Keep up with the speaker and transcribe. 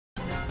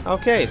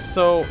Okay,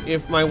 so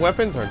if my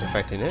weapons aren't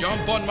affecting it,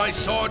 Jump on my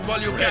sword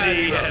while you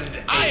can, and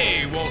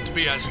I won't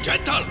be as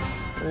gentle.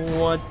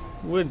 what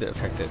would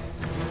affect it?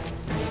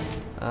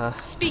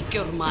 Speak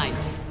your mind.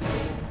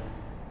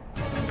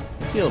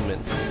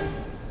 Healments.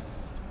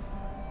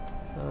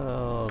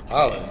 Okay.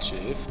 Hello,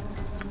 Chief.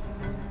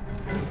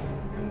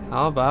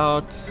 How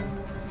about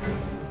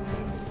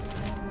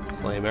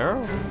flame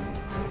arrow?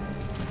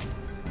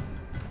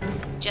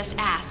 Just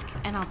ask,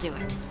 and I'll do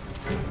it.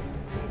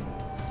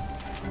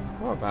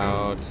 How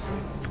about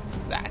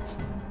that?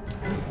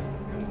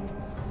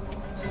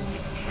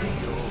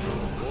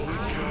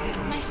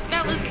 My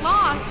spell is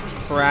lost.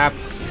 Crap.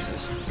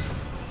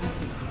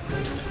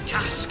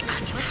 Task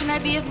at What can I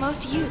be of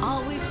most use?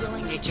 Always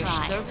willing to Nature's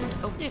try. servant,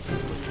 if you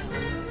will.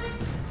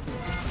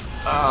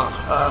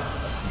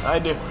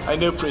 I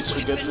knew priests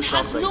were good for Has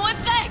something. no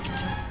effect.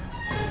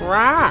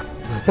 Crap.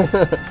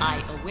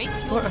 I await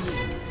your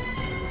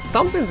lead.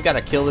 Something's got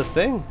to kill this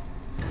thing,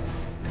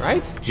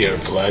 right? Your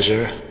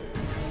pleasure.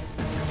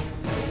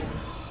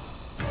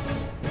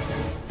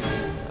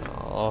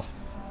 Oh.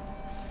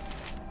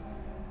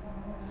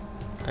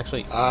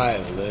 Actually, I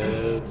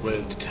live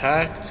with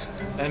tact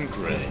and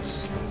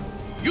grace.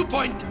 You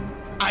point,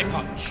 I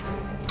punch.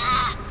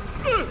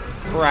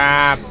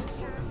 crap.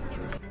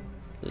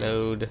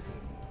 Load.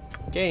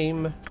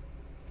 Game.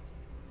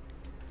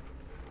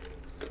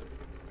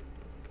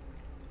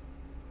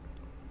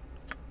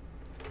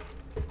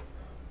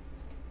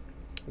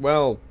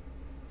 Well,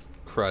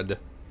 crud.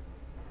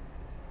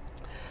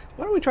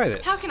 Why don't we try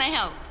this? How can I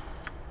help?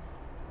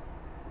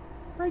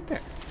 Right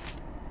there.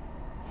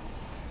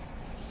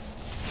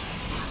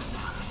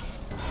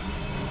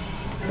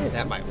 Hey,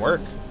 that might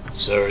work.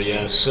 Sir,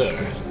 yes, sir.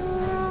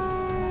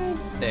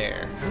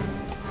 There.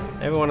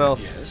 Everyone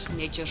else, Yes.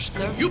 Nature's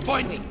servant You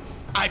point, waits.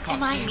 I punch.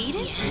 Am I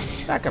needed?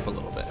 Yes. back up a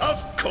little bit.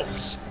 Of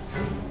course.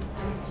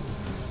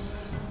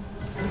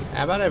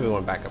 How about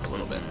everyone back up a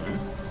little bit?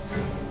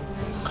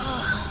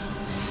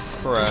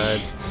 Crud.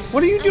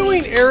 What are you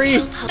doing, Ari?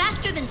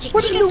 Faster than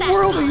What in the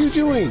world are you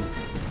doing?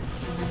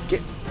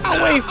 Get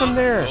away from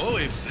there. No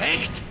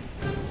effect.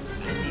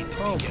 I need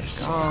to Oh be my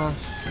careful. gosh.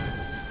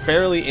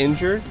 Barely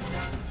injured?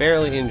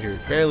 Barely injured.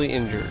 Barely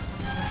injured.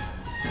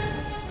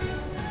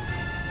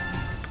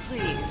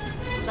 Please,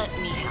 let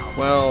me help.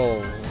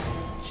 Well,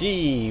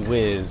 gee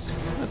whiz.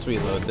 Let's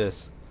reload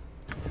this.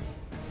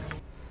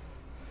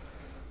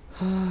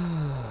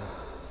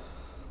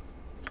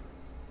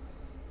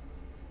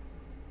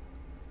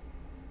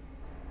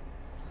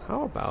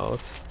 How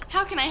about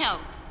How can I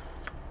help?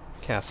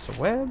 cast a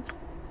web?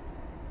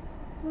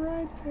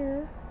 Right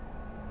there.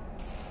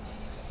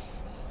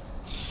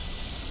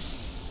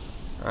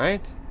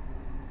 Alright.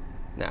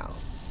 Now.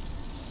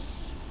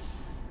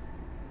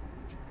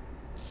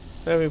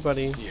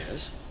 Everybody,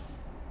 Yes.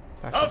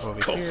 back up Of over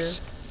course.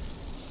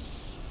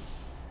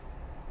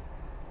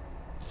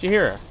 here.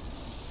 Jahira.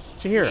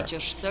 Jahira.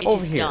 Nature's servant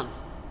Over is here. done.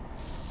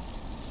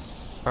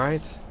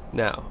 Alright.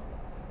 Now.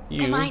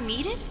 You. Am I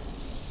needed?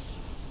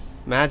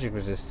 Magic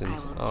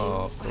resistance. I will do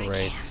Oh, what I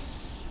great. can.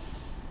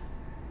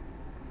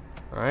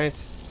 Alright.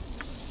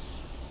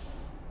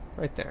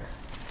 Right there.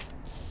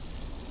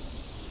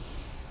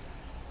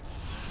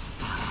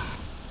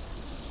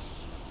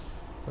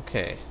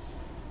 Okay.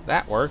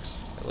 That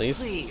works, at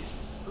least. Please,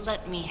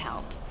 let me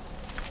help.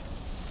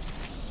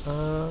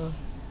 Go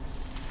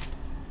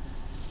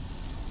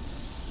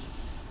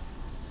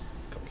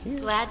here.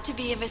 Glad to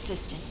be of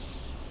assistance.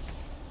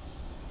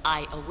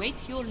 I await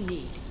your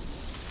need.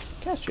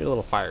 Cast your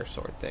little fire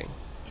sword thing.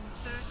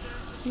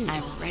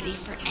 I'm ready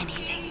for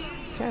anything.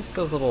 Cast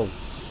those little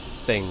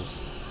things.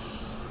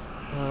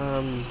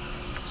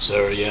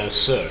 Sir, yes,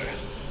 sir.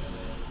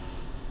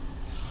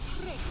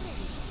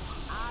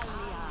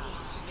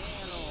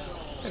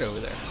 Right over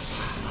there.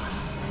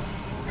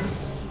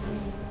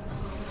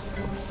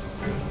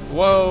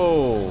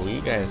 Whoa!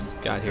 You guys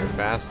got here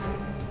fast.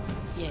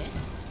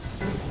 Yes.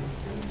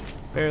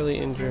 Barely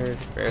injured,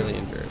 barely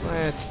injured.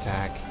 Let's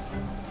attack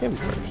him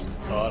first.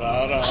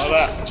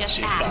 Ora. Just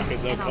She ask,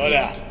 fuckers and up, I'll do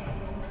ora. it.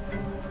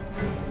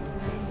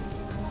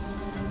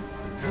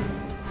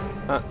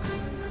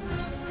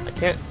 I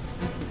can't.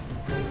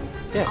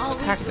 Yes, attack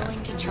Always that.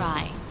 willing to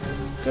try.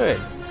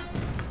 Good.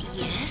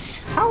 Yes?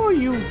 How are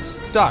you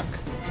stuck?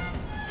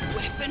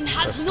 Weapon Or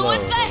has no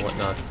slowed or effect.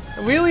 whatnot?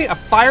 Really? A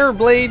fire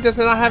blade does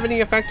not have any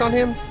effect on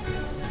him?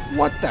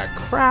 What the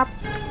crap?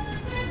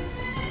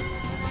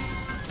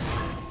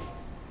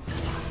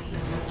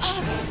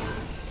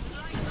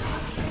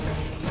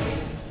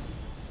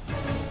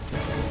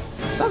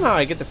 Somehow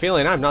I get the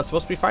feeling I'm not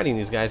supposed to be fighting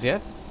these guys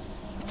yet.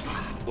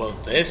 Well,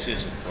 this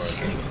isn't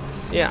working.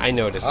 Yeah, I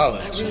noticed. I'll I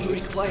let will you.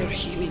 require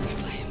healing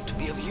if I am to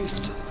be of use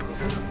to the group.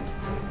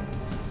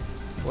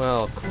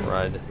 Well,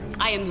 crud.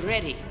 I am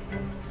ready.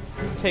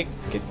 Get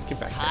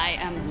back there. I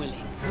am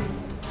willing.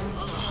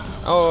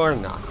 Or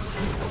not.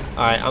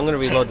 Alright, I'm gonna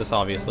reload this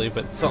obviously,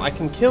 but so I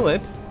can kill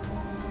it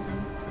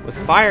with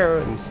fire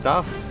and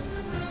stuff.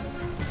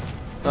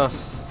 Ugh.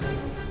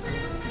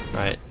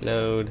 Alright,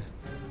 load.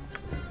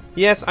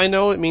 Yes, I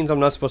know it means I'm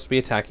not supposed to be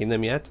attacking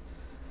them yet.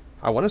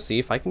 I want to see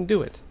if I can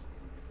do it.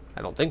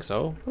 I don't think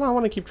so, but I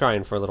want to keep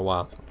trying for a little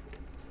while.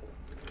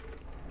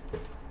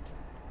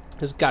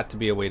 There's got to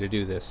be a way to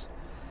do this.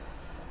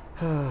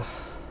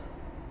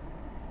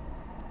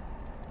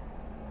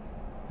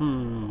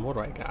 What do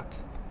I got?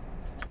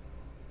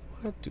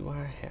 What do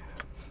I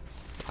have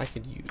I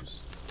could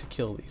use to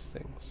kill these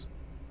things?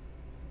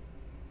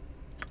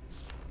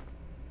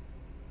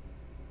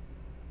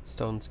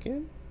 Stone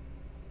skin?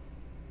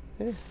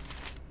 Yeah.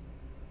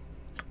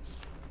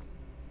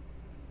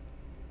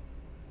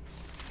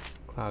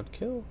 Cloud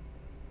kill.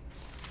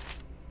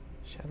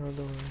 Shadow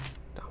door.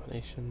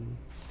 Domination.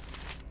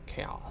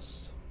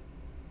 Chaos.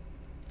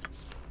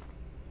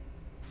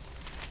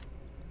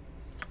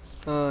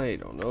 I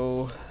don't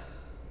know.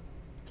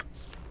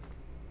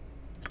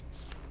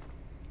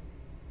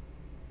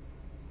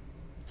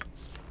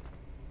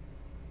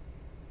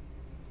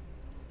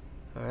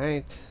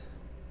 Alright.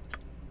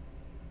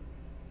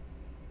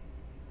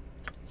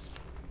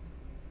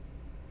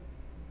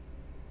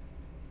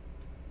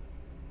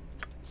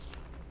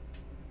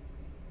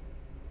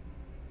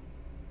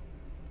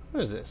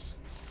 What is this?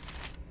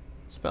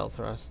 Spell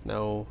thrust,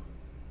 no.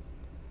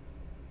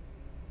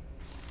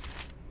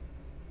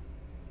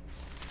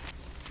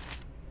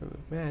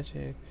 Remove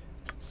magic.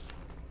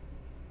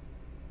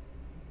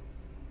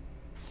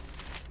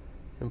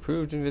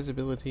 Improved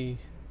invisibility.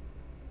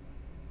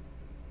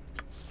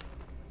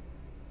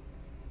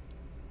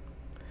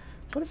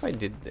 What if I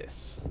did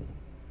this?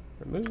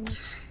 Remove.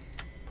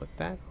 Put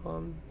that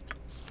on.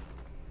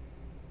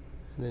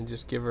 And then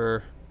just give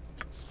her...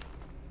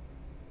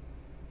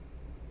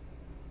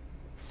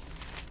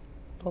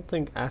 I don't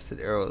think acid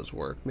arrows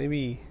work.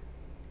 Maybe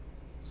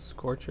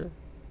Scorcher?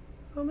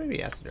 Oh,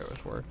 maybe acid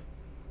arrows work.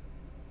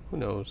 Who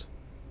knows?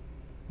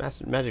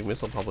 Magic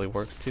missile probably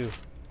works too.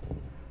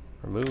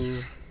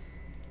 Remove.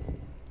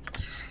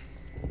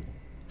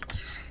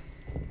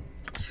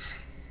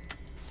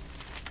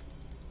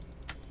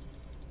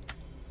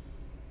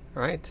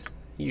 Alright,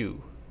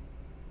 you.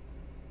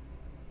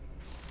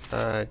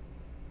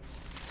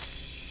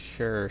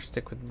 Sure,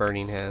 stick with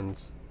burning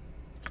hands.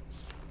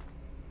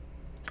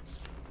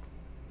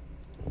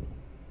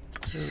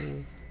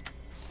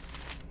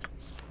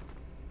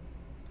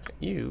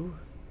 You.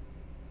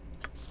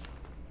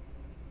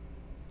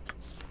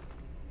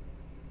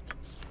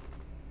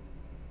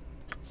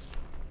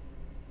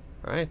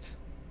 Right.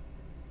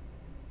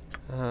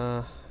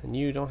 And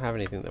you don't have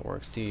anything that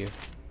works, do you?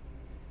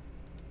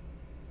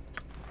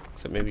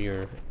 Except maybe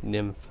your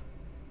nymph.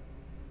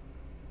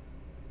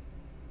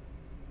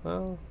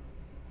 Well.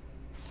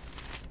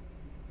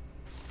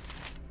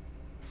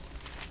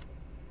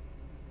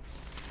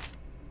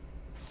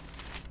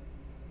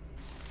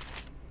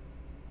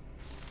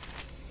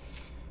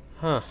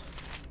 Huh.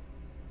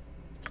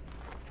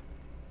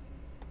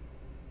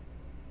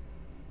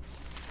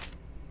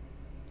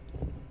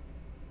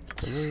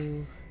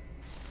 Remove.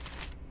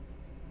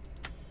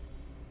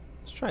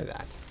 Let's try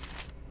that.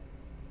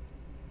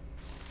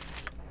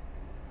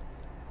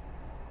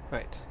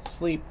 Right.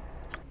 Sleep.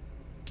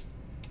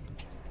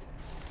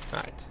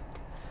 Right.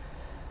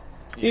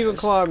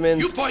 Eaglecalw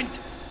means You point,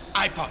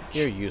 I punch.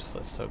 you're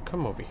useless, so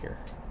come over here.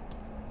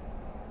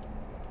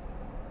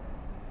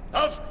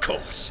 Of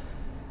course.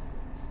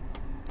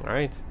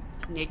 Alright.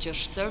 Nature's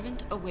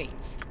servant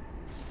awaits.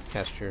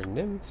 Cast your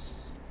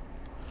nymphs.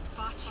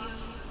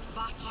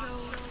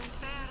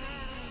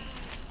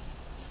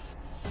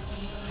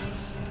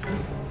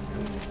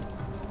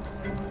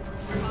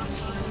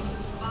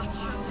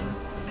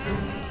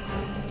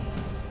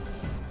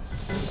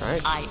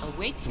 Alright. I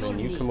await And your then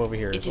you need. come over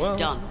here It as well. is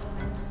done.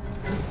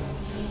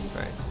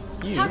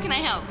 Right. You How can I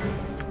help?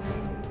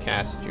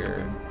 cast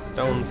your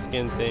stone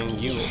skin thing.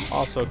 You Yes.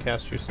 also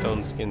cast your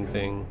stone skin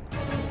thing.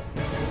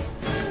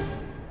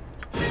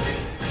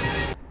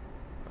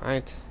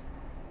 Alright.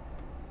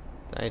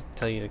 Did I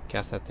tell you to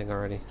cast that thing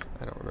already?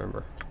 I don't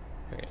remember.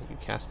 Okay, you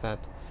cast that.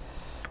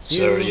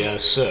 Sir, You-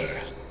 yes, sir.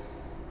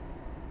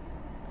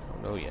 I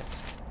don't know yet.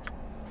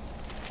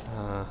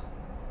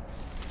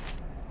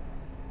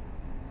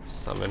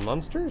 Summon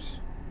monsters?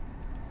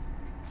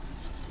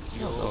 I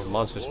don't know if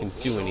monsters can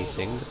do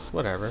anything, but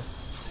whatever.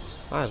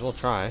 Might as well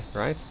try,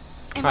 right?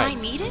 Am Alright.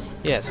 I needed?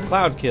 Yes,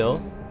 Cloud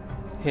kill.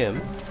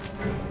 Him.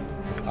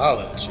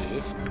 Holla,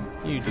 Chief.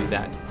 You do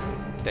that.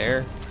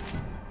 There.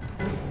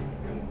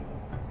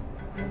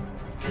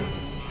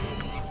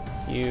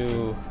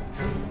 You...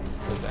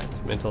 What was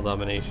that? Mental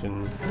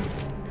domination.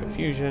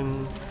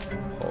 Confusion.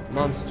 Hold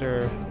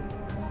monster.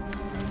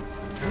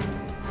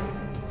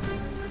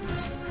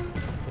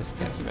 Just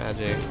cast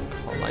magic.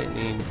 Call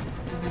lightning.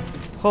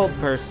 Hold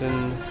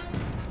person.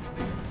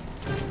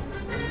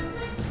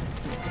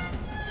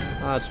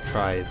 Let's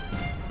try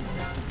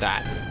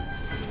that.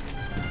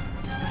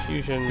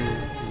 Fusion,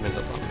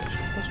 mental domination.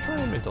 Let's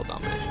try mental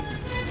domination.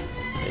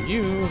 And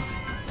you.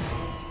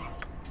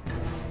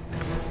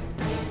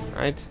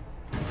 Right?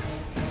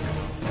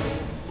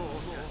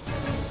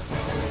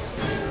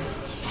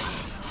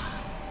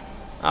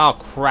 Oh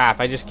crap,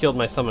 I just killed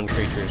my summon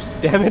creatures.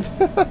 Damn it.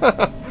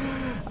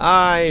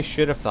 I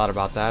should have thought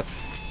about that.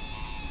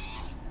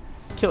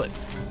 Kill it.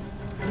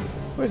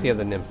 Where's the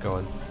other nymph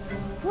going?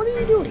 What are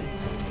you doing?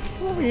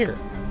 Come over here.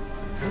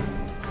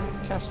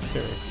 Cast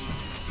Series.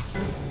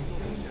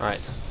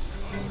 Alright.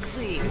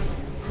 Please,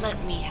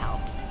 let me help.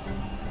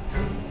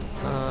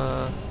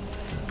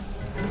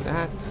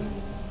 That.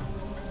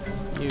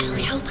 You.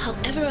 I'll help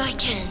however I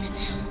can.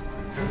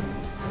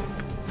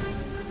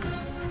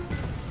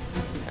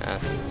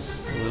 Cast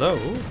slow.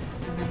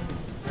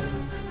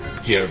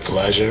 Your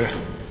pleasure.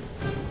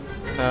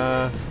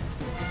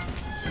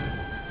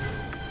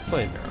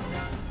 Flame arrow.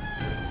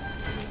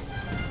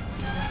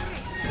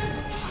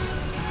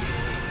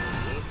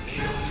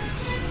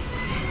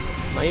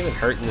 Am I even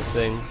hurting this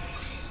thing?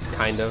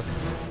 Kind of.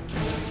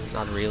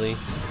 Not really.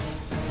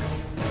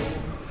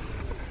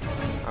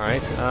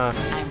 Alright,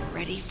 I'm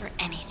ready for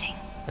anything.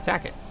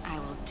 attack it. I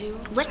will do.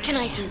 What can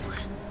I do?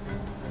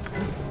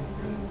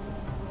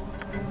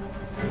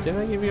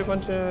 Didn't I give you a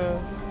bunch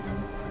of...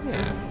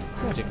 Yeah,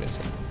 magic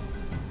missile.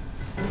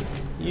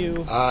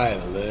 You... I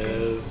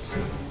live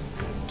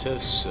to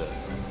serve.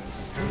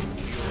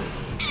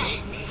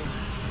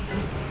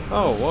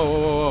 Oh, whoa, whoa,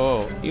 whoa,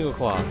 whoa, whoa.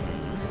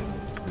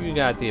 Eaglecalw. You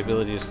got the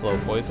ability to slow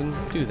poison.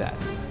 Do that.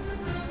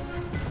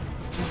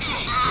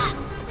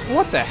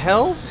 What the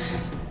hell?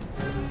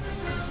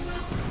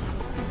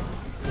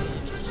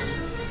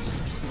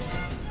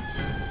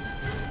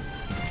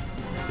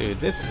 Dude,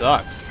 this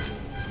sucks.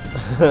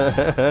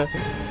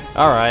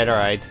 Alright,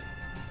 alright.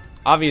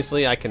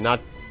 Obviously, I cannot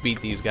beat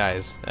these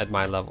guys at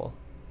my level.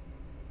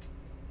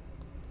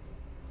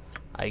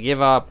 I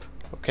give up,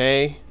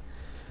 okay?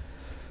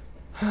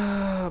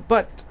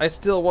 But I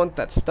still want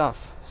that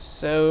stuff.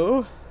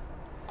 So,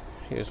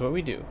 here's what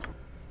we do.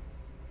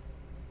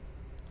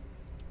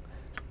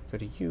 Go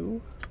to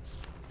you,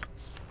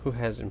 who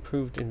has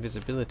improved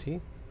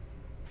invisibility.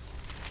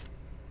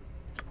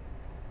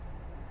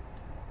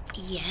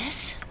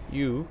 Yes?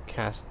 You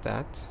cast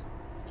that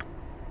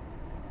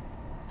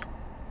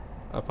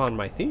upon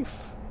my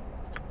thief.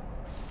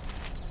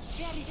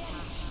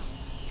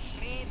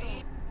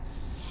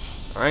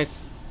 Alright.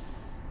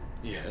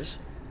 Yes?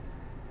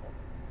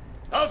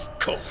 Of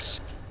course.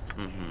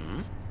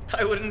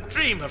 I wouldn't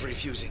dream of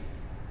refusing.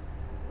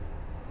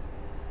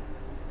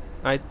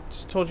 I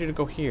just told you to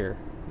go here.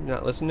 You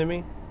not listen to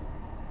me?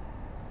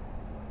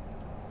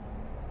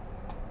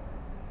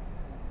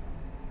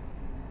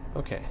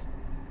 Okay.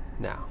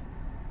 Now.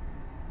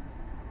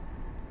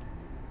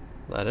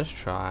 Let us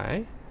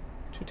try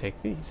to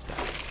take these steps.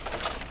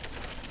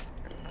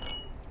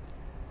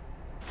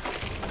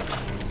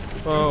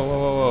 Whoa, whoa,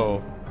 whoa,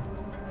 whoa.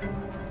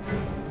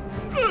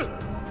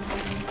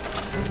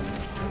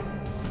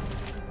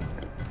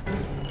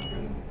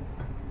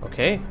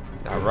 Okay,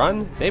 now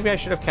run. Maybe I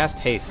should have cast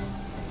haste.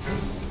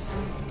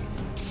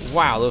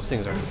 Wow, those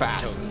things are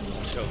fast.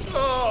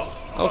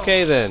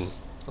 Okay then,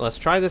 let's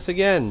try this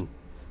again.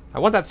 I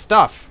want that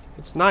stuff.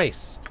 It's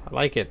nice. I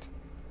like it.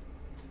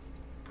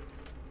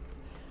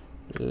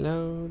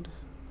 Load.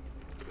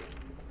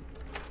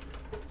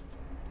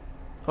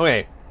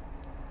 Okay.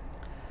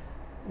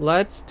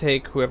 Let's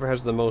take whoever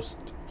has the most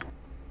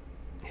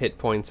hit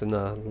points in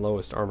the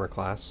lowest armor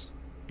class.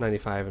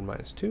 95 and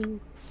minus 2.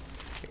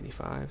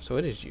 85. So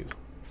it is you.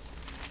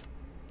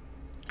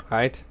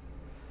 Alright.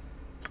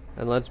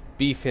 And let's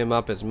beef him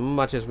up as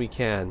much as we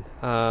can.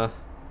 What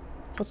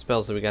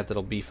spells do we got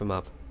that'll beef him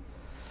up?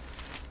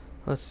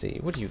 Let's see.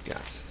 What do you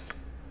got?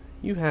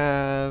 You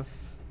have...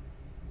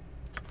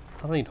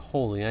 I don't need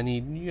holy. I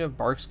need... You have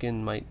bark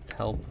skin might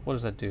help. What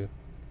does that do?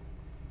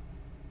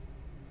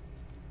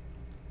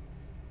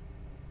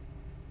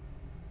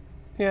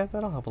 Yeah,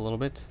 that'll help a little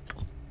bit.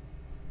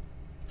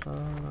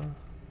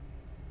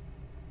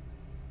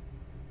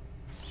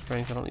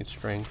 Strength, I don't need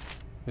strength.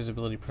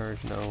 Visibility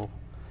purge, no.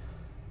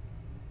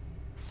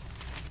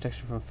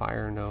 Protection from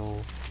fire,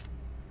 no.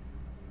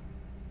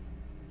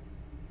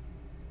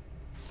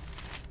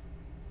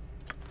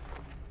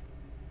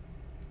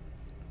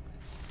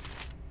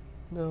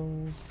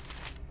 No.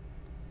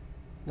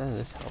 None of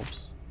this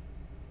helps.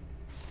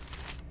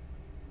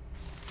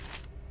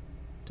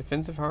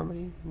 Defensive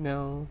harmony?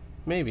 No.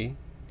 Maybe.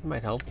 It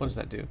might help. What does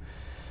that do?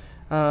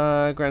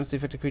 Grants the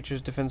affected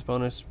creature's defense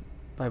bonus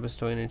by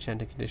bestowing an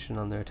enchanted condition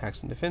on their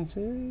attacks and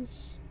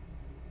defenses.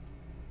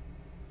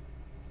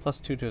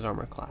 +2 to his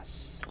armor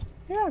class.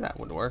 Yeah, that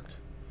would work.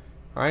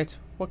 Alright,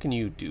 what can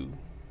you do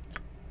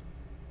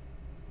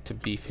to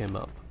beef him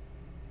up?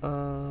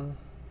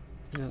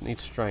 He doesn't need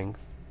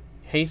strength.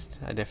 Haste,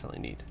 I definitely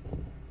need.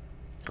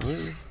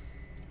 Remove.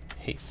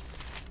 Haste.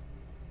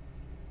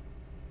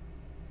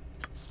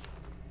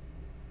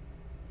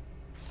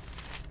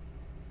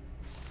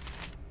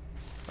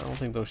 I don't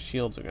think those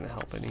shields are going to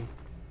help any.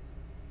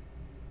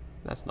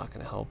 That's not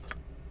going to help.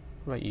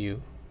 What about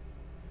you?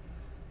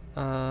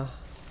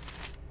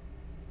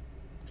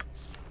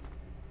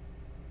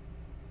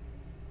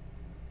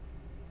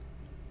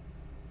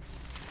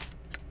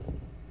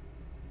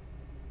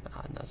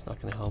 That's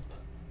not going to help.